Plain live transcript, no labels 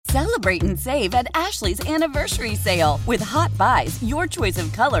Celebrate and save at Ashley's Anniversary Sale. With Hot Buys, your choice of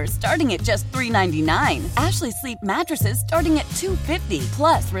colors starting at just $3.99. Ashley Sleep mattresses starting at $2.50.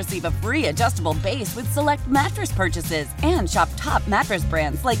 Plus, receive a free adjustable base with select mattress purchases. And shop top mattress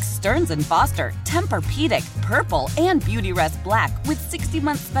brands like Stearns & Foster, Tempur-Pedic, Purple, and Beautyrest Black with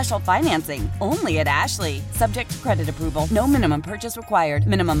 60-month special financing. Only at Ashley. Subject to credit approval. No minimum purchase required.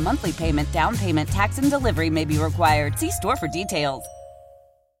 Minimum monthly payment, down payment, tax, and delivery may be required. See store for details.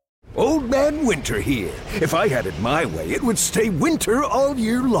 Old Man Winter here. If I had it my way, it would stay winter all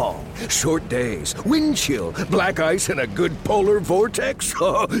year long. Short days, wind chill, black ice, and a good polar vortex.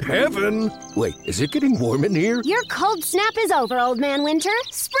 Oh, heaven. Wait, is it getting warm in here? Your cold snap is over, Old Man Winter.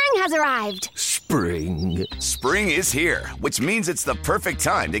 Spring has arrived. Spring. Spring is here, which means it's the perfect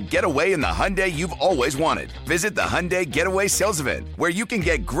time to get away in the Hyundai you've always wanted. Visit the Hyundai Getaway Sales Event, where you can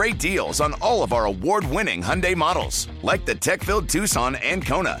get great deals on all of our award-winning Hyundai models, like the tech-filled Tucson and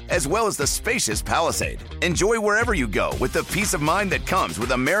Kona, as well as the spacious Palisade. Enjoy wherever you go with the peace of mind that comes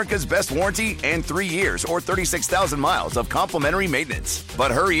with America's best warranty and 3 years or 36,000 miles of complimentary maintenance.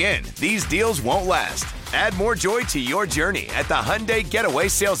 But hurry in, these deals won't last. Add more joy to your journey at the Hyundai Getaway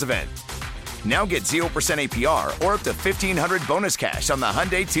Sales Event. Now get 0% APR or up to $1,500 bonus cash on the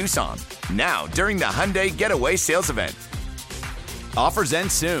Hyundai Tucson. Now, during the Hyundai Getaway Sales Event. Offers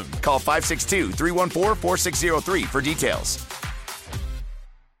end soon. Call 562-314-4603 for details.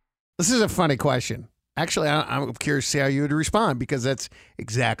 This is a funny question. Actually, I'm curious to see how you would respond because that's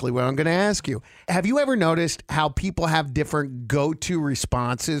exactly what I'm going to ask you. Have you ever noticed how people have different go-to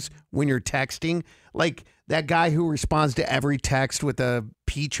responses when you're texting? Like that guy who responds to every text with a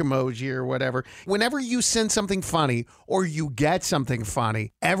peach emoji or whatever. Whenever you send something funny or you get something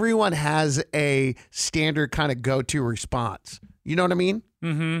funny, everyone has a standard kind of go-to response. You know what I mean?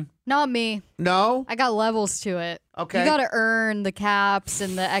 Mm-hmm. Not me. No? I got levels to it. Okay. You got to earn the caps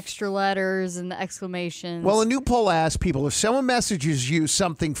and the extra letters and the exclamations. Well, a new poll asks people, if someone messages you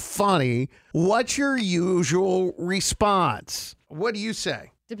something funny, what's your usual response? What do you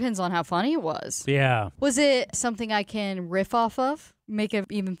say? Depends on how funny it was. Yeah. Was it something I can riff off of? Make it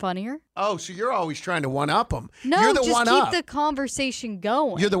even funnier? Oh, so you're always trying to one-up them. No, you're the just one-up. keep the conversation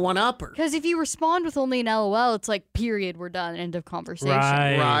going. You're the one-upper. Because if you respond with only an LOL, it's like, period, we're done, end of conversation.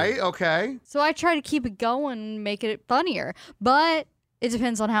 Right, okay. So I try to keep it going and make it funnier. But it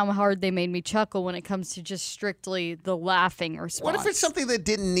depends on how hard they made me chuckle when it comes to just strictly the laughing response. What if it's something that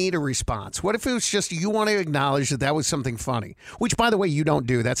didn't need a response? What if it was just you want to acknowledge that that was something funny? Which, by the way, you don't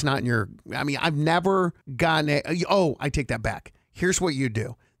do. That's not in your... I mean, I've never gotten a... Oh, I take that back. Here's what you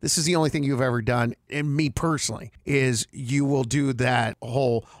do. This is the only thing you've ever done, and me personally, is you will do that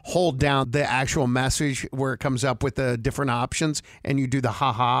whole hold down the actual message where it comes up with the different options, and you do the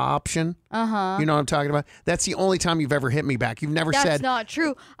ha-ha option. Uh-huh. You know what I'm talking about? That's the only time you've ever hit me back. You've never said... That's not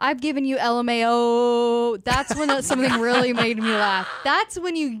true. I've given you LMAO. That's when something really made me laugh. That's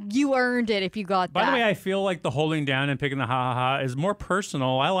when you earned it if you got that. By the way, I feel like the holding down and picking the ha-ha-ha is more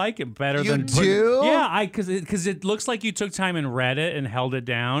personal. I like it better You than... do? Yeah, because it looks like you took time and read it and held it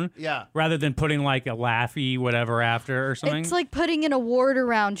down. Yeah. Rather than putting like a laughy whatever after or something. It's like putting an award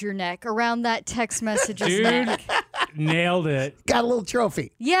around your neck, around that text message's Dude, neck. nailed it. Got a little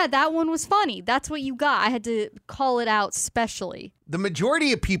trophy. Yeah, that one was funny. That's what you got. I had to call it out specially. The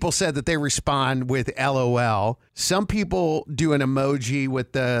majority of people said that they respond with LOL. Some people do an emoji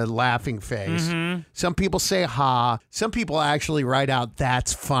with the laughing face. Mm-hmm. Some people say ha. Some people actually write out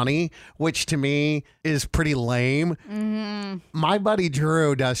 "that's funny," which to me is pretty lame. Mm-hmm. My buddy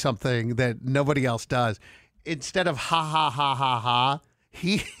Drew does something that nobody else does. Instead of ha ha ha ha ha,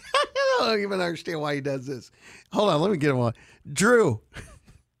 he I don't even understand why he does this. Hold on, let me get him on. Drew.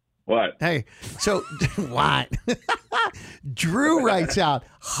 What? Hey, so what? Drew writes out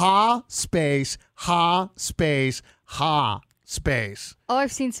ha space, ha space, ha space. Oh,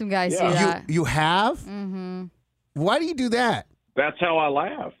 I've seen some guys do that. You have? Mm-hmm. Why do you do that? That's how I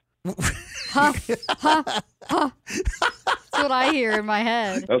laugh. Ha, ha, ha. That's what I hear in my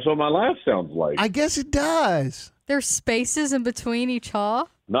head. That's what my laugh sounds like. I guess it does. There's spaces in between each ha.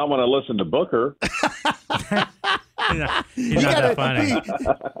 Not when I listen to Booker. He's not that funny.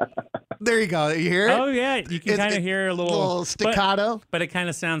 There you go. You hear it? Oh, yeah. You can kind of hear a little staccato. But it kind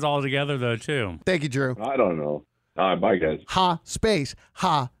of sounds all together, though, too. Thank you, Drew. I don't know. All right, bye, guys. Ha, space,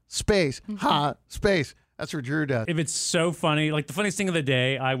 ha, space, ha, space. That's what Drew does. If it's so funny, like the funniest thing of the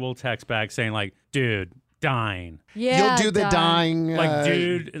day, I will text back saying, like, dude, dying. Yeah, You'll do the dying, Like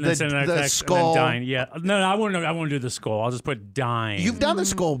dude, and then send another the text, skull. and then dying. Yeah, no, I won't do the skull. I'll just put dying. You've done the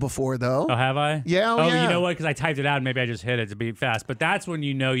skull before, though. Oh, have I? Yeah. Oh, yeah. you know what? Because I typed it out, and maybe I just hit it to be fast. But that's when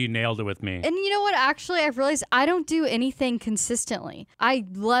you know you nailed it with me. And you know what? Actually, I've realized I don't do anything consistently. I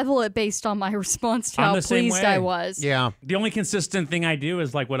level it based on my response to I'm how the same pleased way. I was. Yeah. The only consistent thing I do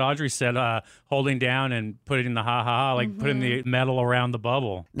is like what Audrey said, holding down and putting the ha-ha-ha, like putting the metal around the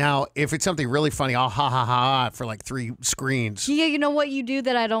bubble. Now, if it's something really funny, I'll ha for like 3 screens. Yeah, you know what you do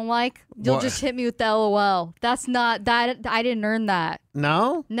that I don't like? You'll What? just hit me with the LOL. That's not that. I didn't earn that.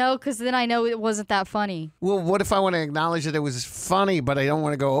 No? No, because then I know it wasn't that funny. Well, what if I want to acknowledge that it was funny, but I don't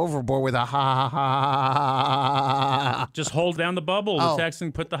want to go overboard with a ha? Just hold down the bubble, Oh. the text,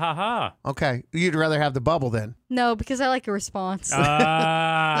 and put the ha-ha. Okay. You'd rather have the bubble then. No, because I like a response.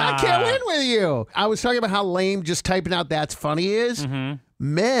 I can't win with you. I was talking about how lame just typing out "that's funny" is.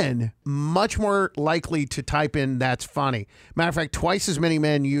 Men much more likely to type in "that's funny." Matter of fact, twice as many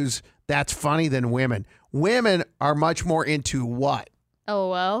men use "that's funny" than women. Women are much more into what?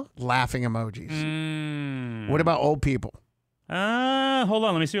 LOL. Laughing emojis. What about old people? Hold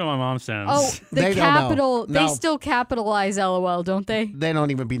on. Let me see what my mom sends. Oh, the They don't know. capital. They No. still capitalize LOL, don't they? They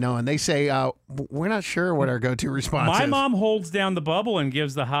don't even be knowing. They say, "We're not sure what our go-to response My is." mom holds down the bubble and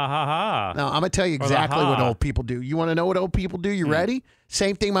gives the ha-ha-ha. No, I'm going to tell you the exactly what ha. old people do. You want to know what old people do? You ready?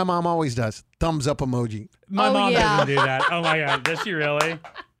 Same thing my mom always does. Thumbs up emoji. My Oh, mom yeah. doesn't do that. Oh, my God. Does she really?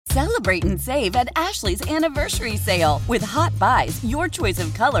 Celebrate and save at Ashley's anniversary sale. With Hot Buys, your choice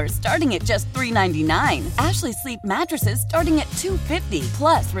of colors starting at just $3.99. Ashley Sleep mattresses starting at $2.50.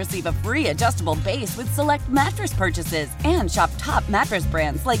 Plus, receive a free adjustable base with select mattress purchases. And shop top mattress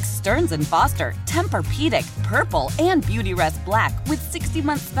brands like Stearns & Foster, Tempur-Pedic, Purple, and Beautyrest Black with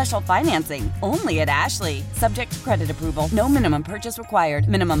 60-month special financing. Only at Ashley. Subject to credit approval. No minimum purchase required.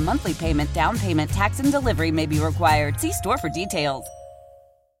 Minimum monthly payment, down payment, tax, and delivery may be required. See store for details.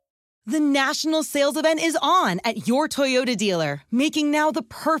 The national sales event is on at your Toyota dealer, making now the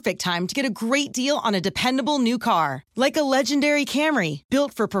perfect time to get a great deal on a dependable new car. Like a legendary Camry,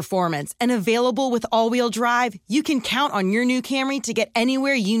 built for performance and available with all-wheel drive, you can count on your new Camry to get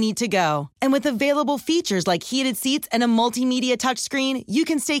anywhere you need to go. And with available features like heated seats and a multimedia touchscreen, you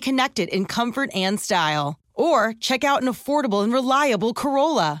can stay connected in comfort and style. Or check out an affordable and reliable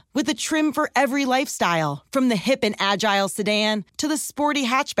Corolla with a trim for every lifestyle. From the hip and agile sedan to the sporty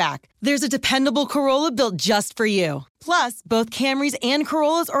hatchback, there's a dependable Corolla built just for you. Plus, both Camrys and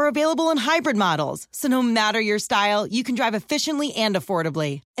Corollas are available in hybrid models, so no matter your style, you can drive efficiently and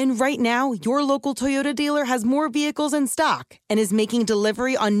affordably. And right now, your local Toyota dealer has more vehicles in stock and is making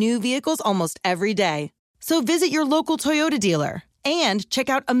delivery on new vehicles almost every day. So visit your local Toyota dealer. And check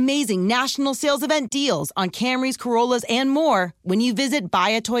out amazing national sales event deals on Camrys, Corollas, and more when you visit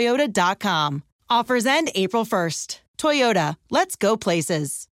buyatoyota.com. Offers end April 1st. Toyota, let's go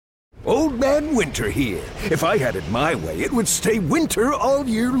places. Old Man Winter here. If I had it my way, it would stay winter all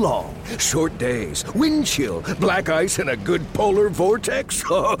year long. Short days, wind chill, black ice, and a good polar vortex.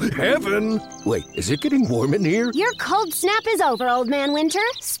 Oh, heaven. Wait, is it getting warm in here? Your cold snap is over, Old Man Winter.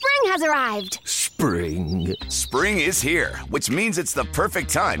 Spring has arrived. Spring. Spring is here, which means it's the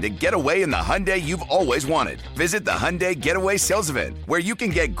perfect time to get away in the Hyundai you've always wanted. Visit the Hyundai Getaway Sales Event, where you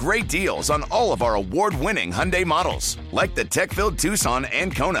can get great deals on all of our award-winning Hyundai models, like the tech-filled Tucson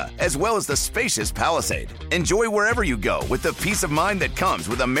and Kona, as well as the spacious Palisade. Enjoy wherever you go with the peace of mind that comes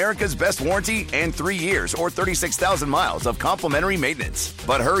with America's best warranty and 3 years or 36,000 miles of complimentary maintenance.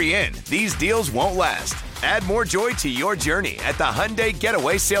 But hurry in, these deals won't last. Add more joy to your journey at the Hyundai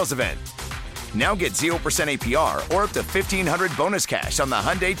Getaway Sales Event. Now get 0% APR or up to $1,500 bonus cash on the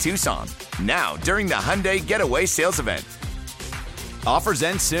Hyundai Tucson. Now, during the Hyundai Getaway Sales Event. Offers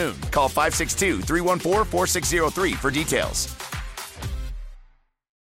end soon. Call 562-314-4603 for details.